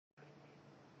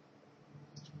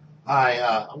Hi,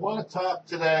 I want to talk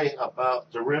today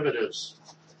about derivatives.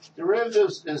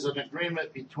 Derivatives is an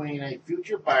agreement between a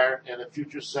future buyer and a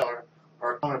future seller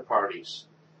or counterparties.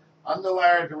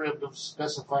 Underlying derivatives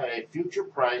specify a future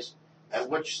price at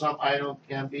which some item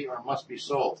can be or must be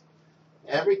sold.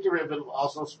 Every derivative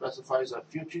also specifies a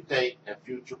future date and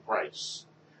future price.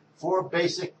 Four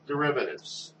basic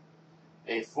derivatives: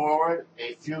 a forward,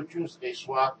 a futures, a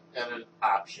swap, and an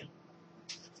option.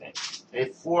 Okay. A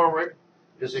forward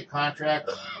is a contract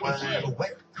If you have a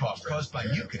wet cough caused by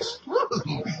mucus,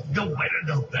 the wetter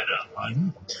the better,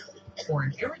 hun. Or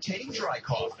an irritating dry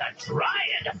cough, the drier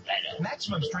the better.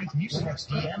 Maximum strength Mucinex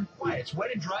DM quiets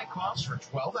wet and dry coughs for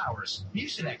 12 hours.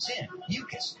 Mucinex in,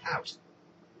 mucus out.